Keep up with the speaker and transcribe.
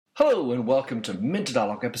Hello and welcome to Minter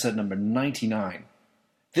Dialogue episode number 99.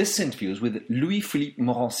 This interview is with Louis-Philippe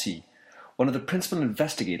Morency, one of the principal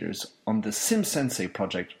investigators on the SIMSENSEI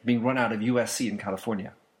project being run out of USC in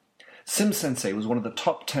California. SIMSENSEI was one of the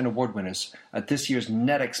top 10 award winners at this year's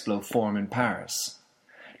Netexplo forum in Paris.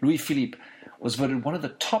 Louis-Philippe was voted one of the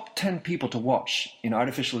top 10 people to watch in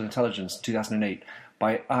artificial intelligence in 2008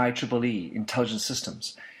 by IEEE Intelligence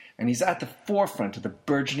Systems, and he's at the forefront of the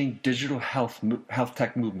burgeoning digital health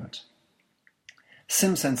tech movement.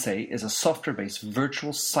 SIMSENSEI is a software-based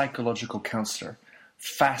virtual psychological counselor.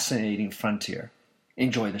 Fascinating frontier.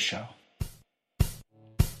 Enjoy the show.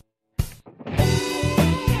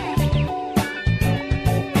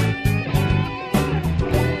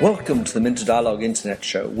 Welcome to the Minter Dialogue Internet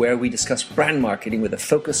Show, where we discuss brand marketing with a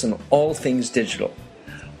focus on all things digital.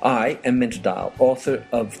 I am Minter Dial, author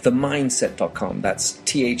of TheMyndset.com, that's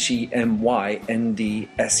TheMyndset,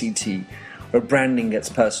 where branding gets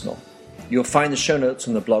personal. You'll find the show notes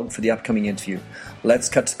on the blog for the upcoming interview. Let's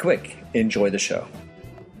cut to the quick. Enjoy the show.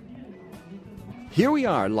 Here we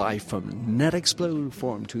are, live from Netexplo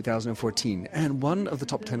Forum 2014, and one of the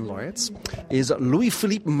top 10 laureates is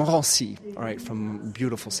Louis-Philippe Morency, all right, from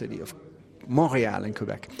beautiful city of Montreal in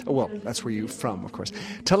Quebec. Oh, well, that's where you're from, of course.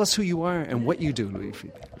 Tell us who you are and what you do,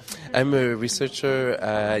 Louis-Philippe. I'm a researcher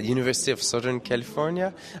at University of Southern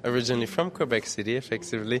California, originally from Quebec City,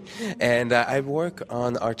 effectively, and I work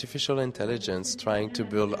on artificial intelligence, trying to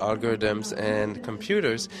build algorithms and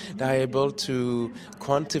computers that are able to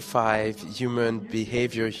quantify human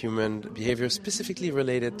behavior specifically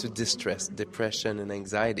related to distress, depression, and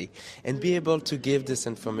anxiety, and be able to give this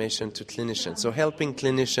information to clinicians, so helping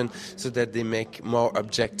clinicians so that they make more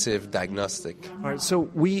objective diagnostic. All right, so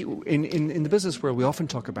we, in the business world, we often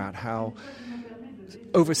talk about how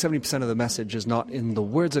over 70% of the message is not in the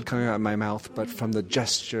words that come out of my mouth, but from the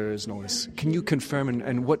gestures and all this. Can you confirm,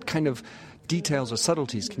 and what kind of details or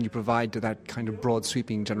subtleties can you provide to that kind of broad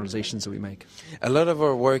sweeping generalizations that we make? A lot of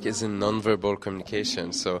our work is in nonverbal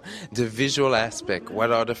communication. So the visual aspect,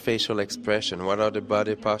 what are the facial expression, what are the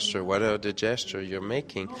body posture, what are the gesture you're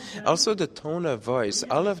making, also the tone of voice.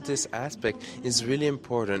 All of this aspect is really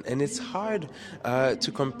important, and it's hard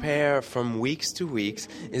to compare from weeks to weeks.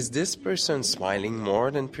 Is this person smiling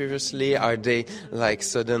more than previously? Are they like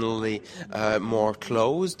suddenly more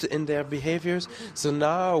closed in their behaviors? So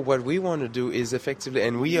now what we want to do is effectively,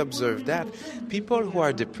 and we observe that people who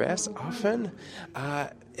are depressed often,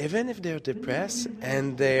 even if they're depressed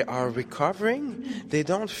and they are recovering, they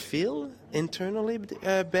don't feel internally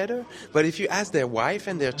better. But if you ask their wife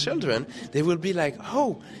and their children, they will be like,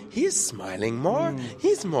 oh, he's smiling more,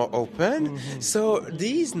 he's more open. So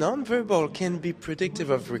these nonverbal can be predictive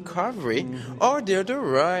of recovery, or the other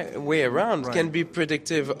way around, can be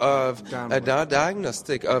predictive of a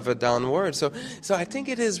diagnostic of a downward. So I think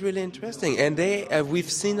it is really interesting, and we've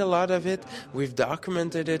seen a lot of it, we've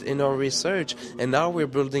documented it in our research, and now we're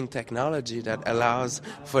building technology that allows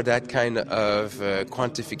for that kind of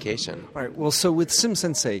quantification. All right, well, so with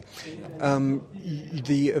SIMSENSEI,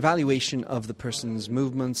 the evaluation of the person's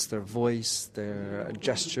movements, their voice, their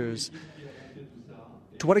gestures,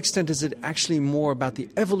 to what extent is it actually more about the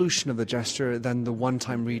evolution of the gesture than the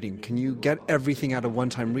one-time reading? Can you get everything out of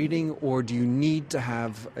one-time reading, or do you need to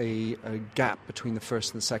have a gap between the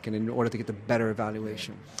first and the second in order to get the better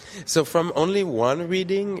evaluation? So from only one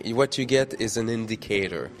reading, what you get is an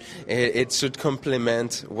indicator. It should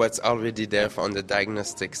complement what's already there on the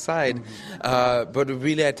diagnostic side. But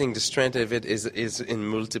really, I think the strength of it is in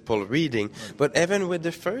multiple reading. But even with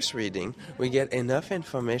the first reading, we get enough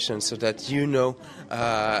information so that you know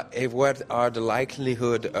what are the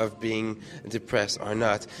likelihood of being depressed or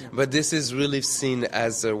not. But this is really seen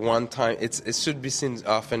as a one-time. It should be seen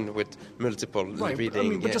often with multiple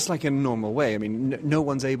reading. But just like in a normal way. I mean, no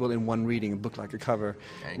one's able in one reading, a book like a cover,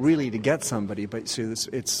 really to get somebody. But so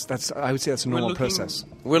I would say that's a normal process.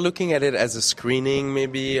 We're looking at it as a screening,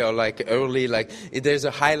 maybe, or like early. Like there's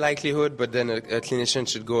a high likelihood, but then a clinician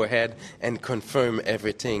should go ahead and confirm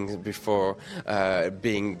everything before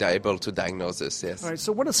being able to diagnose this. Yes. All right.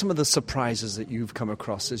 So what are some of the surprises that you've come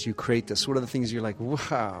across as you create this? What are the things you're like,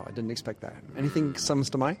 wow, I didn't expect that? Anything comes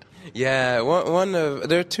to mind? Yeah,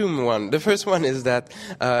 there are two. The first one is that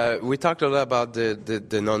we talked a lot about the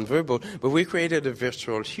nonverbal, but we created a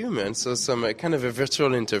virtual human, so some kind of a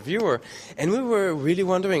virtual interviewer, and we were really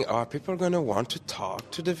wondering, are people going to want to talk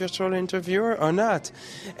to the virtual interviewer or not?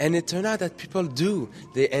 And it turned out that people do.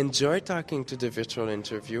 They enjoy talking to the virtual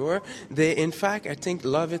interviewer. They, in fact, I think,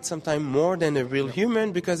 love it sometimes more than a real human.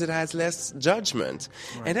 human because it has less judgment.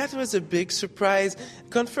 Right. And that was a big surprise,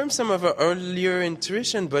 confirmed some of our earlier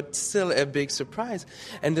intuition, but still a big surprise.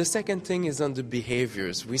 And the second thing is on the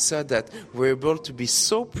behaviors. We saw that we're able to be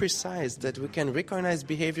so precise that we can recognize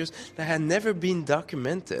behaviors that had never been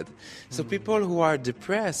documented. So people who are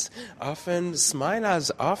depressed often smile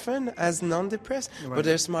as often as non-depressed, but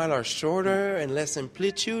their smile are shorter and less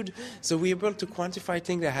amplitude. So we're able to quantify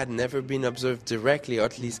things that had never been observed directly, or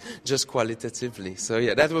at least just qualitatively. So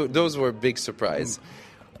yeah, those were a big surprise.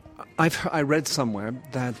 I read somewhere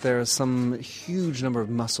that there are some huge number of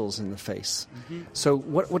muscles in the face. Mm-hmm. So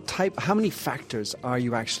what type? How many factors are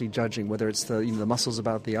you actually judging? Whether it's the muscles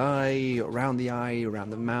about the eye, around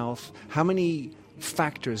the mouth. How many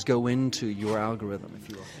factors go into your algorithm, if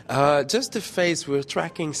you will? Just the face. We're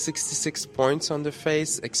tracking 66 points on the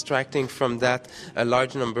face, extracting from that a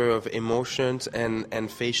large number of emotions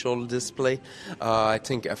and facial display. I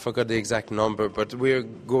think I forgot the exact number, but we're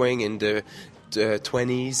going in the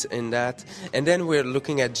 20s in that. And then we're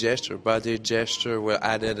looking at gesture, body gesture. We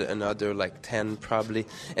added another 10 probably.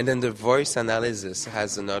 And then the voice analysis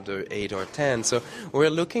has another 8 or 10. So we're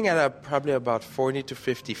looking at probably about 40 to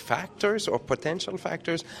 50 factors or potential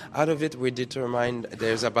factors. Out of it, we determined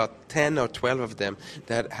there's about 10 or 12 of them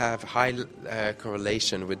that have high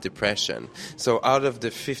correlation with depression. So out of the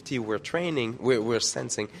 50 we're training, we're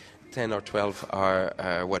sensing 10 or 12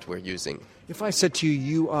 are what we're using. If I said to you,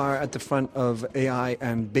 you are at the front of AI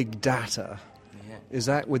and big data,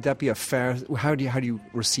 would that be a fair? How do you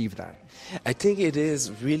receive that? I think it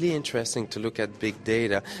is really interesting to look at big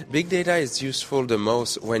data. Big data is useful the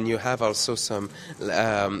most when you have also some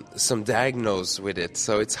diagnosis with it.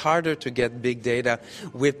 So it's harder to get big data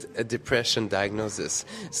with a depression diagnosis.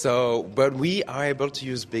 But we are able to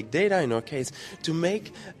use big data in our case to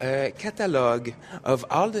make a catalog of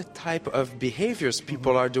all the type of behaviors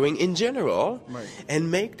people are doing in general,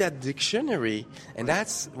 and make that dictionary. And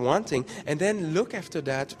that's one thing. And then look after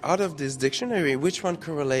that, out of this dictionary, which one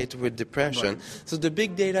correlate with depression. So the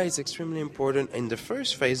big data is extremely important in the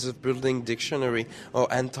first phase of building dictionary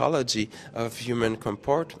or anthology of human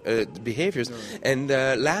behaviors. And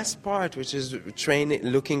the last part, which is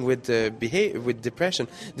looking with with depression,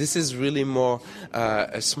 this is really more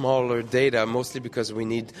a smaller data, mostly because we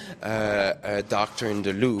need a doctor in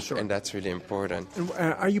the loop, and that's really important.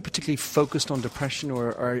 And are you particularly focused on depression,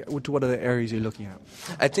 or what are the areas you're looking at?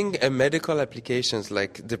 I think medical applications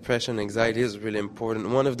like depression, anxiety is really important.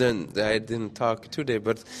 One of them that I didn't talk today,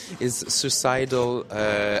 but is suicidal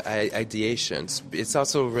ideations. It's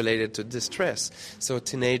also related to distress. So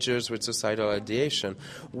teenagers with suicidal ideation,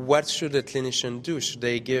 what should a clinician do? Should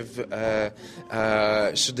they give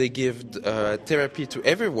therapy to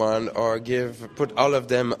everyone, or put all of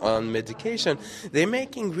them on medication? They're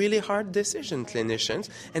making really hard decisions, clinicians,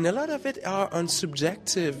 and a lot of it are on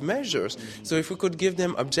subjective measures. So if we could give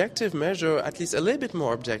them objective measure, at least a little bit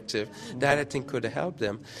more objective, that I think could help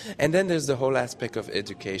them. And then there's the whole aspect of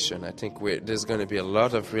education. I think there's going to be a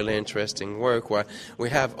lot of really interesting work where we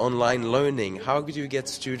have online learning. How do you get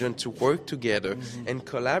students to work together and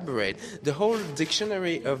collaborate? The whole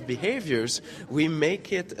dictionary of behaviors, we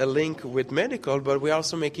make it a link with medical, but we're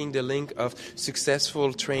also making the link of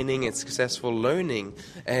successful training and successful learning,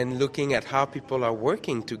 and looking at how people are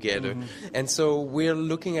working together. And so we're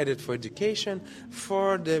looking at it for education,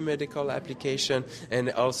 for the medical application,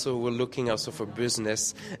 and also we're looking also for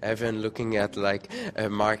business, even looking at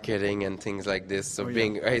marketing and things like this. So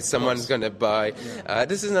someone's going to buy.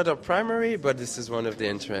 This is not a primary, but this is one of the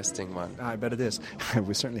interesting ones. I bet it is.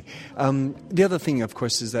 We certainly. The other thing, of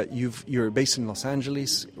course, is that you're based in Los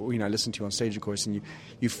Angeles. I listened to you on stage, of course, and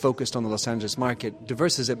you focused on the Los Angeles market,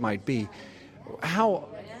 diverse as it might be. How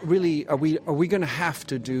really are we going to have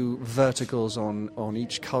to do verticals on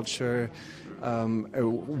each culture,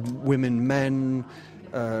 women, men,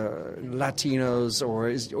 Latinos, or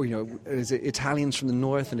is it Italians from the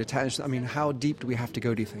north and Italians? I mean, how deep do we have to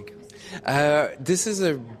go, do you think? This is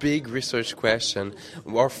a big research question.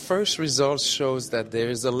 Our first results shows that there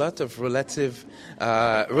is a lot of relative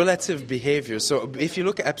behavior. So if you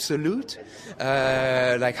look absolute,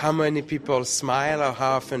 like how many people smile or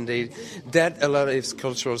how often that a lot is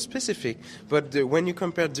cultural specific. But when you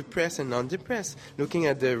compare depressed and non-depressed, looking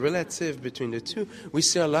at the relative between the two, we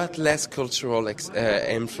see a lot less cultural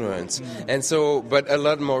influence. And so, but a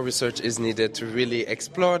lot more research is needed to really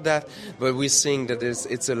explore that. But we're seeing that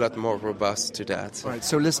it's a lot more robust to that. All right,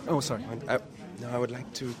 so listen. Oh, sorry. I would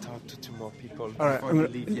like to talk to two more people. All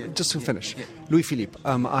right, just to finish. Louis-Philippe,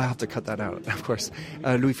 I have to cut that out, of course.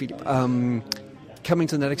 Louis-Philippe, coming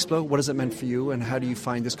to Netexplo, what has it meant for you, and how do you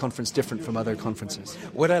find this conference different from other conferences?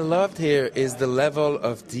 What I loved here is the level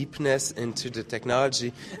of deepness into the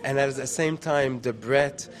technology, and at the same time the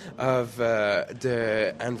breadth of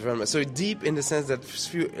the environment. So deep in the sense that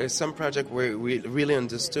some projects where we really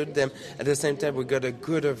understood them. At the same time, we got a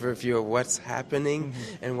good overview of what's happening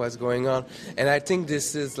and what's going on. And I think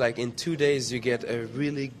this is like in 2 days you get a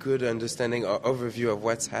really good understanding or overview of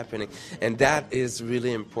what's happening, and that is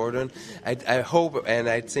really important. I hope and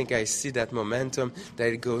I think I see that momentum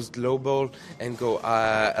that it goes global and go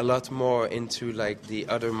a lot more into like the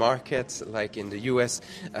other markets, like in the US,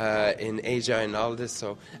 in Asia, and all this.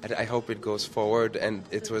 So I hope it goes forward, and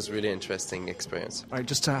it was really interesting experience. All right,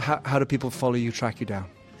 just how do people follow you, track you down?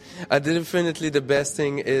 Definitely the best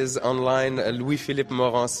thing is online, Louis-Philippe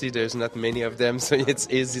Morency. There's not many of them, so it's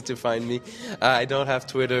easy to find me. I don't have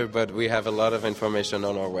Twitter, but we have a lot of information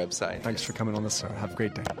on our website. Thanks for coming on this, sir. Have a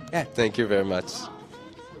great day. Yeah, thank you very much.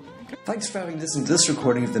 Thanks for having listened to this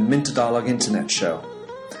recording of the Minter Dialogue Internet Show.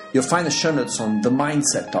 You'll find the show notes on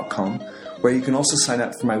themindset.com, where you can also sign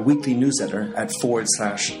up for my weekly newsletter at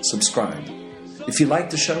 /subscribe. If you like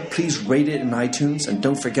the show, please rate it in iTunes, and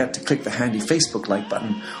don't forget to click the handy Facebook like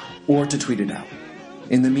button or to tweet it out.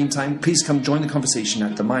 In the meantime, please come join the conversation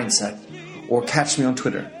at The Mindset or catch me on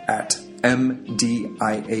Twitter at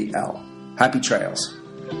MDIAL. Happy trails.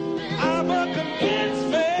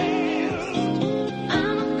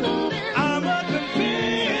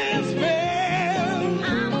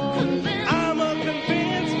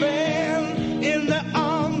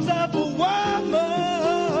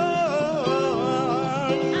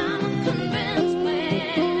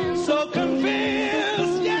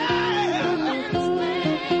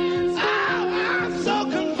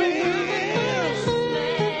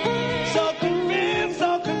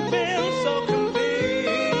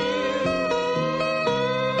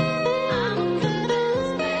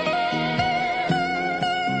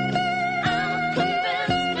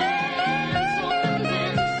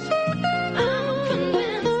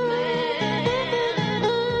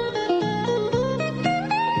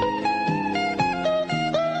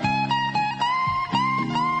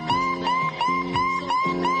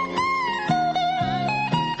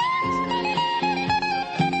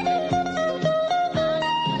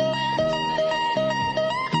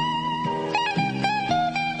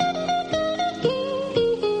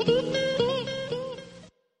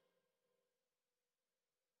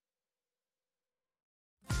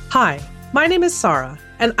 Hi, my name is Sarah,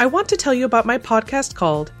 and I want to tell you about my podcast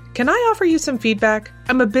called Can I Offer You Some Feedback?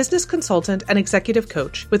 I'm a business consultant and executive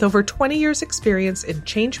coach with over 20 years' experience in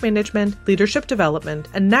change management, leadership development,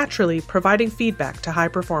 and naturally providing feedback to high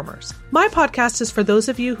performers. My podcast is for those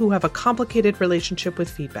of you who have a complicated relationship with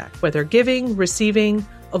feedback, whether giving, receiving,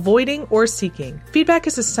 avoiding, or seeking. Feedback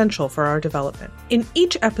is essential for our development. In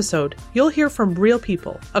each episode, you'll hear from real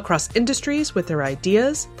people across industries with their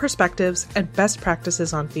ideas, perspectives, and best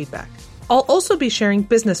practices on feedback. I'll also be sharing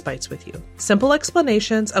business bites with you, simple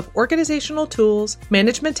explanations of organizational tools,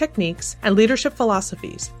 management techniques, and leadership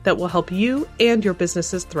philosophies that will help you and your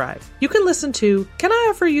businesses thrive. You can listen to Can I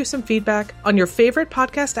Offer You Some Feedback on your favorite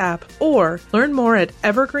podcast app, or learn more at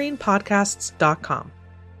evergreenpodcasts.com.